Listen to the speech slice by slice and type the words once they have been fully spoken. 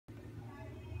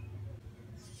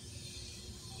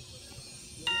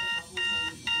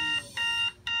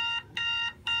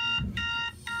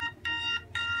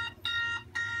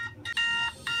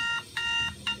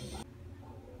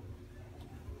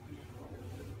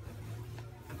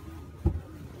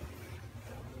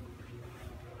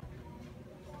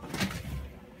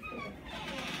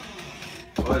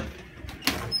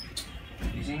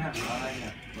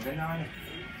kailangan niya.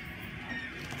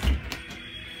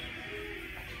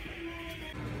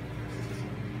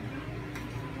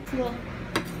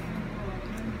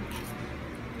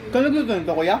 Kalagyan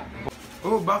ito, kuya?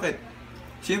 Oh, bakit?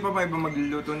 Sino pa ba iba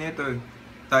magluluto nito?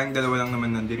 Tayong dalawa lang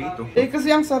naman nandirito. Eh, kasi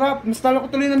ang sarap. Mas talo ko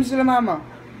tuloy namin sila mama.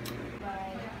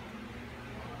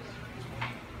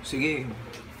 Sige,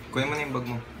 kunin mo na yung bag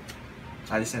mo.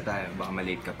 Alis na tayo, baka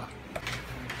malate ka pa.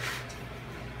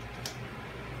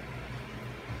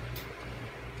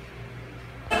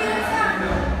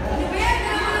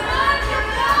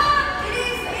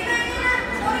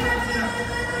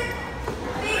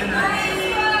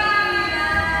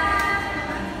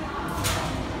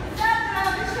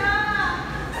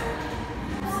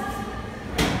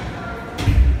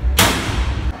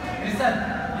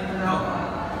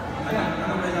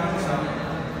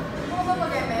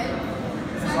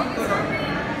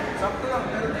 Sakto lang,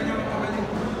 pero di nyo magaling.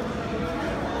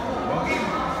 Okay,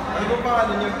 ano ba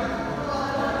pangalan nyo?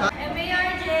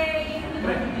 MARJ!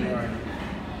 Pre,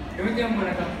 gamitin mo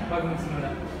muna ito bago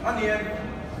magsimula. Ano yan?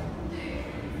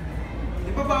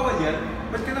 Di ba bawal yan?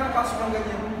 Ba't ka nakapasok ng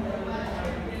ganyan?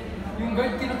 Yung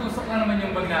guard, tinutusok na naman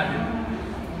yung bag natin.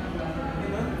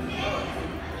 Ganun?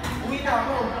 Uwi na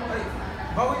ako. Ay,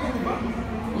 bawal yun, di ba?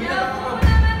 Uwi na lang ako.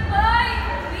 Boy!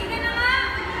 Uwi ka na nga!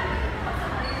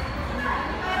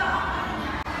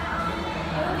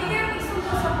 Hindi kayo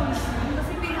magsundo sa pulis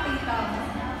kasi pinakita mo.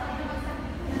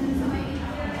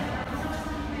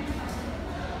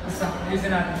 Basta,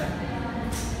 ayusin natin tayo.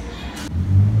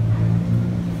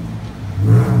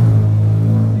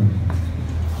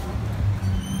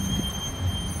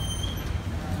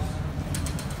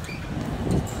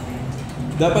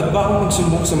 Dapat ba akong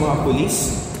magsumbong sa mga pulis?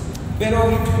 Pero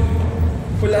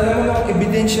wala naman akong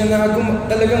ebidensya na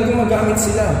talagang gumagamit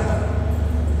sila.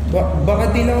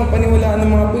 Baka di naman paniwalaan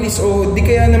ng mga pulis o di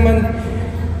kaya naman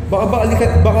baka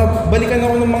balikan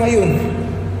ako ng mga yun.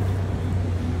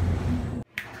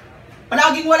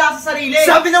 Palaging wala sa sarili!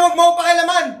 Sabi na wag mo ako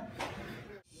pakialaman!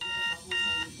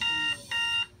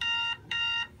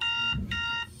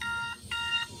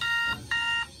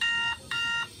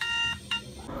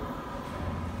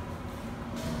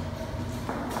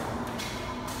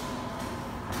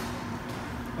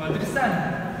 Tristan,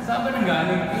 saan ba nang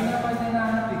galing? Hindi na pa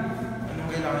hinahanap eh. Anong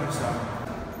kailangan mo sa akin?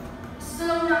 Gusto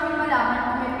lang namin malaman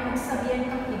kung may pinagsabihan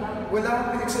kang iba. Wala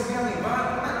akong pinagsabihan iba.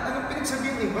 Anong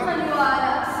pinagsabihan iba?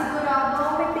 Maniwala,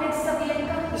 sigurado may pinagsabihan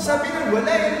kang iba. Sabi nang wala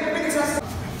eh. Ano yung pinagsasabihan?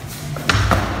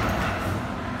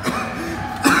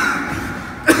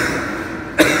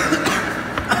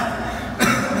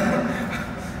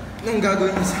 Anong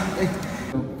gagawin mo sa akin?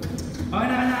 Okay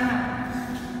na.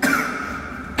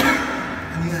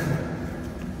 Ano yan?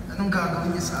 Anong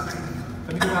gagawin niya sa akin?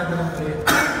 Panigurado lang pre.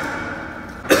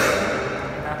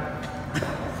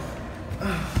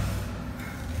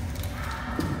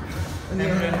 Ano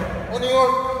yan? Ano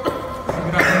yun?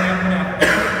 Sigurado na yan mo na.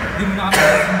 Hindi mo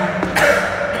nakakasumbong.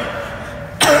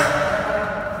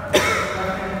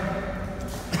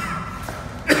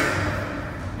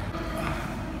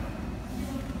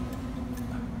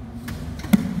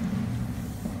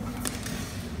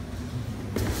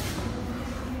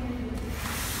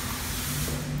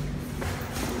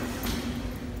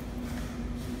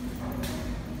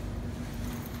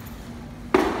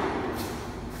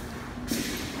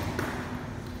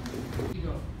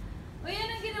 Uy,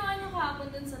 anong ginawa niyo kahapon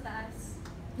dun sa taas?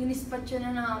 Dinispatcha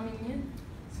na namin yun.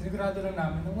 Sinigurado lang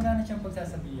namin na wala na siyang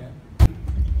pagsasabihan.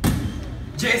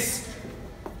 Jess!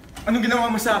 Anong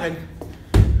ginawa mo sa akin?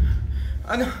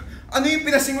 Ano yung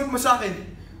pinasingot mo sa akin?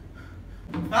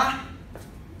 Ha?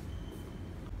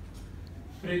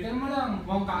 Pre, kalma lang.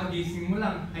 Mukhang kakagising mo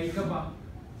lang. Ay ka ba?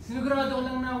 Sinigurado ko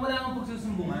lang na wala kang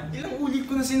pagsusumbungan. Ilang ulit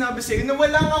ko na sinabi sa'yo na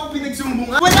wala nga akong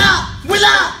pinagsumbungan. Wala!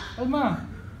 Wala! Kalma!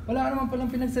 Wala ka naman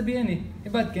palang pinagsabihan eh. Eh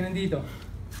ba't ka nandito?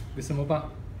 Gusto mo pa?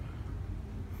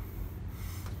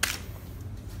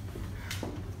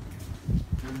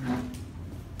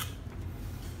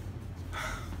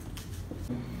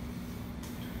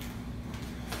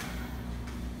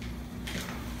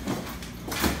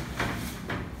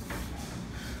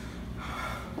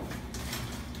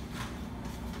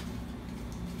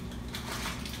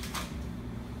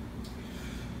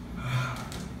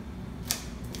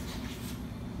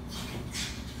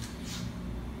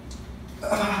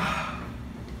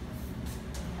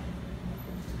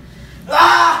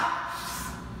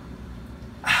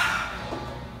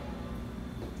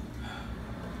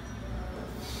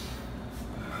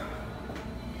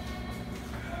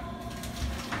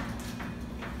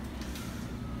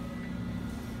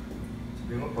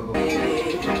 Sabi mo pag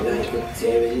Like a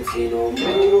Tarantino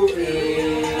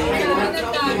movie.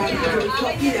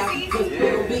 Talk it out, cause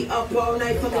we'll be up all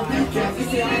night for the decaf. You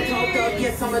say I'm talked up,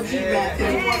 yes I'm a G-rap.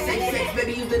 If you want sex,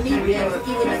 baby, use the knee rap.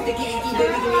 Give me the sticky,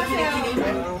 baby, give me.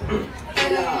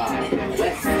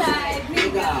 West side,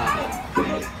 nigga.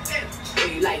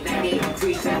 You like 98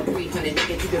 300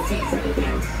 nigga, you can feed from the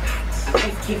dance. I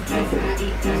keep when I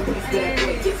eat these bad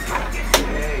boy gets hot.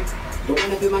 Don't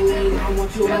wanna be my lane, I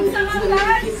want you on the lane till the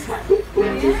lane gets hot.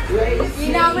 It's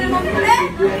crazy.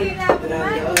 But I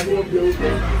love your blue, the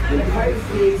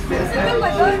perfect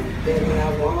forever. Baby, I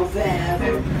want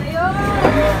forever.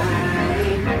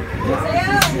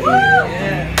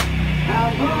 I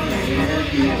want you to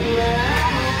be right.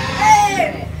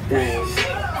 Dance,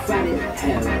 find it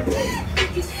hell.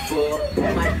 It's for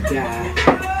my God.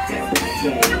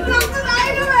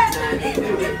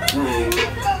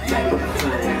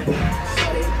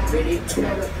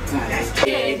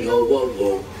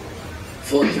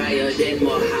 For higher than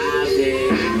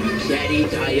Mojave. Daddy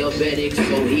diabetic,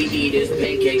 so he eat his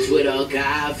pancakes with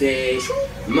agave.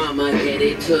 Mama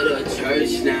headed to the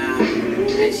church now,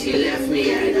 and she left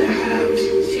me at the house.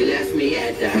 She left me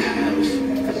at the house.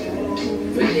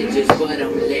 Religious, but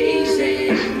I'm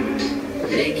lazy.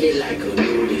 Naked like a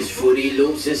nudist, Fruity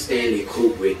Loops and Stanley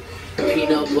Kubrick.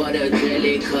 Peanut butter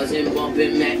jelly, cousin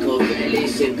bumping Machiavelli.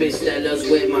 Sipping Stellas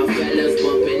with my fellas,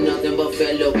 bumping nothing but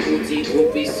fellow booty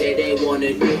groupies. Say they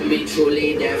wanna do me,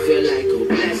 truly that feel like a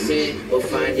blessing. But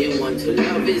finding one to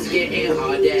love is getting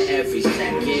harder every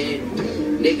second.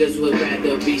 Niggas would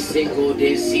rather be single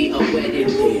than see a wedding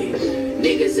day.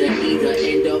 Niggas will either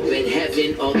end up in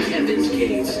heaven or Kevin's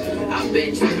gates. I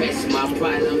bench press my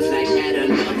problems like at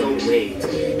another weight,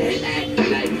 and act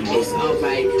like it's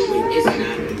alright when it's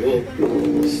not. Whoa.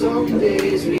 Some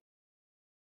days we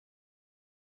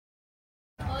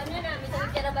Ano na, may sakit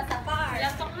ka na ba sa car? Wala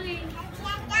pa ko eh.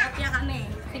 Kaya kami.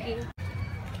 Sige.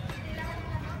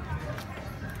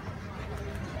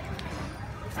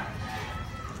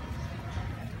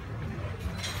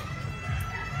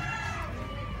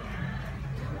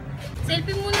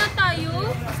 Selfie muna tayo.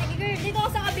 Sige girl, dito ako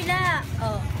sa kabila.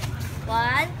 Oh.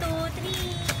 1, 2,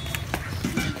 3.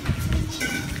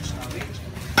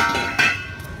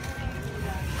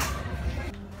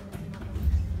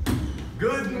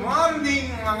 Good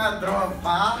morning mga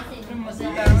tropa! Siyempre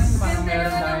masaya naman, parang meron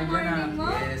tayo dyan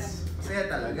Yes, masaya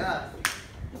talaga.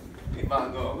 May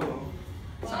bago ako.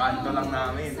 Sa kanto lang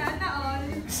namin. Sana all.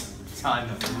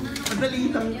 Sana.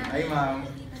 Madali lang. Ay ma'am.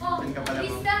 Oh, Saan ka pala mo?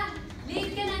 Krista,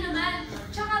 late ka na naman.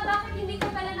 Tsaka bakit hindi ka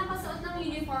pala nakasuot ng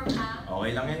uniform ha?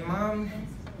 Okay lang yan ma'am.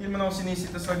 Hindi man ako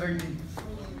sinisita sa guard.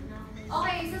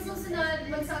 Okay, sa susunod,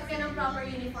 magsuot ka ng proper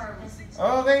uniform.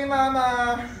 Okay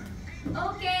mama!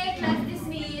 Okay, class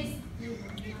dismissed.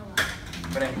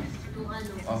 Pre. Kung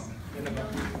ano. Oh, yun na ba?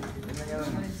 Yun na yun.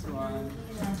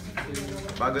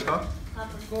 Bago to?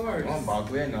 Of course. Oh,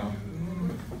 bago yan ah.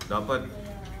 Dapat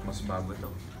mas bago to.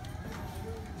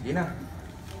 Sige na.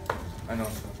 Ano?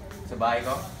 Sa bahay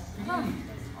ko?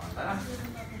 Tara.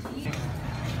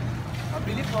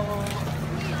 Pabili po.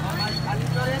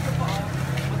 Alitoreso po.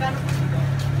 Magkano po sila?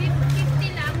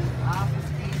 50 lang.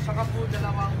 50. Saka po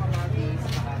dalawang kamatis.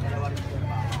 Saka dalawa rin po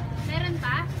pa. Meron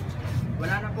pa?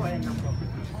 Wala na po, ayun lang po.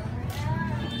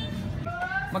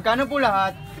 Magkano po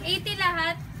lahat? 80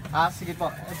 lahat. Sige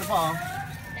po. Ito po oh.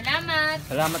 Salamat.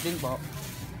 Salamat din po.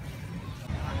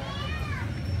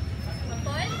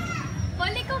 Paul?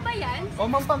 Paul, ikaw ba yan? Oh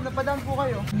ma'am Pam, napadaan po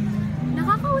kayo.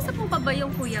 Nakakausap mo pa ba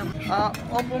yung kuya mo?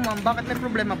 Opo ma'am. Bakit may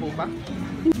problema po ba?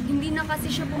 Hindi na kasi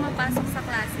siya pumapasok sa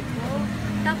klase ko.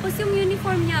 Tapos yung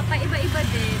uniform niya pa iba-iba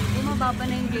din. Bumababa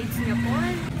na yung grades niya,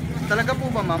 Paul. Talaga po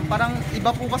ba ma'am? Parang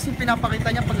iba po kasi pinapakita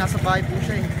niya pag nasa bahay po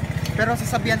siya eh. Pero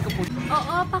sasabihan ko po.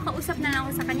 Oo, pakausap na lang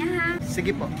ako sa kanya ha.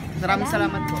 Sige po. Maraming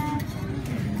salamat po.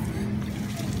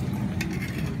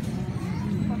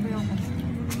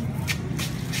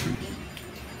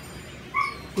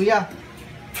 Kuya.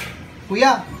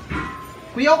 Kuya.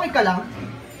 Kuya, okay ka lang?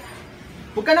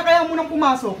 Huwag ka na kaya munang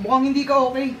pumasok. Mukhang hindi ka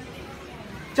okay.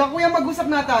 Tsaka kuya,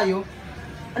 mag-usap na tayo.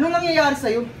 Anong nangyayari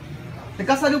sa'yo?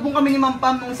 Nagkasalubong kami ni Ma'am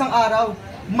Pam nung isang araw.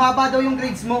 Bumaba daw yung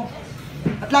grades mo.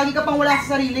 At lagi ka pang wala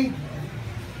sa sarili.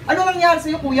 Ano nangyayari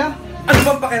sa'yo, kuya? Ano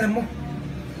bang pakialam mo?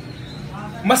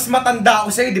 Mas matanda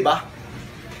ako sa'yo, di ba?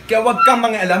 Kaya huwag kang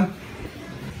mangialam.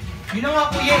 Yun na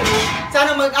nga, kuya.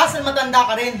 Sana mag-asal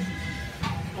matanda ka rin.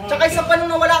 Tsaka isa pa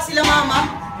nung nawala sila mama,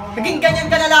 naging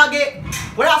ganyan ka na lagi.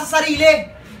 Wala ka sa sarili.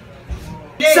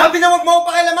 Sabi na huwag mo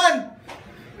ako pakialaman!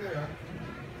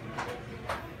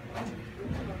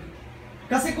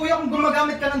 Kasi kuya, kung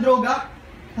gumagamit ka ng droga,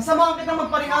 kasamahan kitang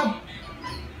magparehab.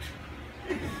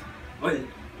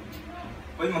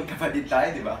 Paul, magkapatid tayo,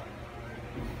 di ba?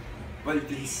 Paul,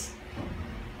 please.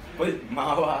 Paul,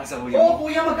 maawa ka sa kuya Oo, mo.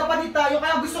 kuya, magkapatid tayo,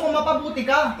 kaya gusto ko mapabuti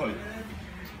ka. Paul.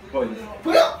 Paul.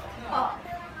 Kuya!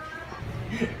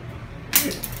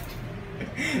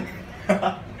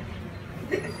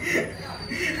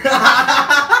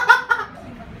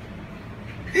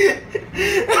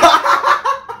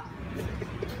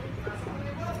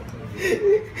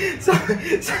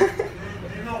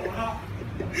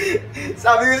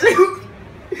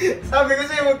 Sabi ko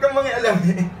sa'yo, huwag kang mangialam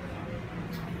eh.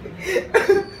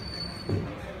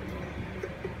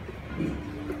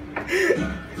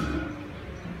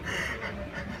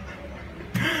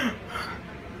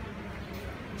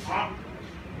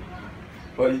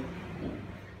 Paul.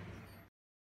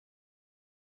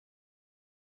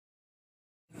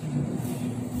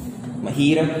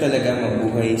 Mahirap talaga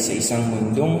mabuhay sa isang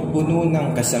mundong puno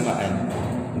ng kasamaan,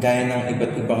 gaya ng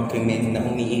iba't ibang krimen na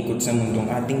umiikot sa mundong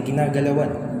ating ginagalawan.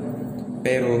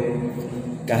 Pero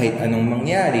kahit anong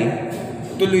mangyari,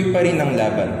 tuloy pa rin ang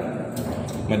laban.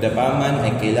 Madapa man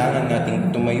ay kailangan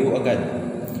nating tumayo agad.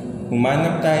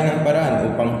 Humanap tayo ng paraan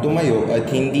upang tumayo at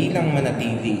hindi lang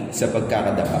manatili sa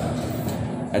pagkakadapa.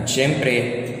 At syempre,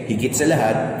 higit sa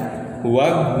lahat,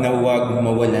 huwag na huwag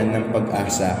mawalan ng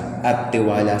pag-asa at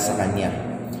tiwala sa Kanya.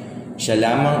 Siya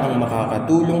lamang ang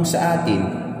makakatulong sa atin.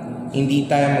 Hindi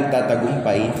tayo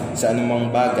magtatagumpay sa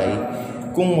anumang bagay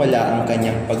kung wala ang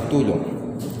Kanyang pagtulong.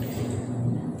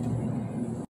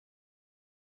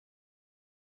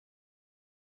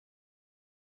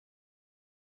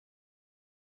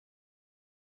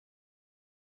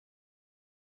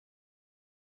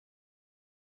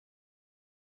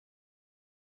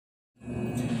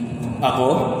 Ako,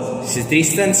 si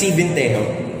Tristan C. Vintejo,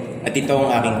 at ito ang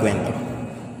aking kwento.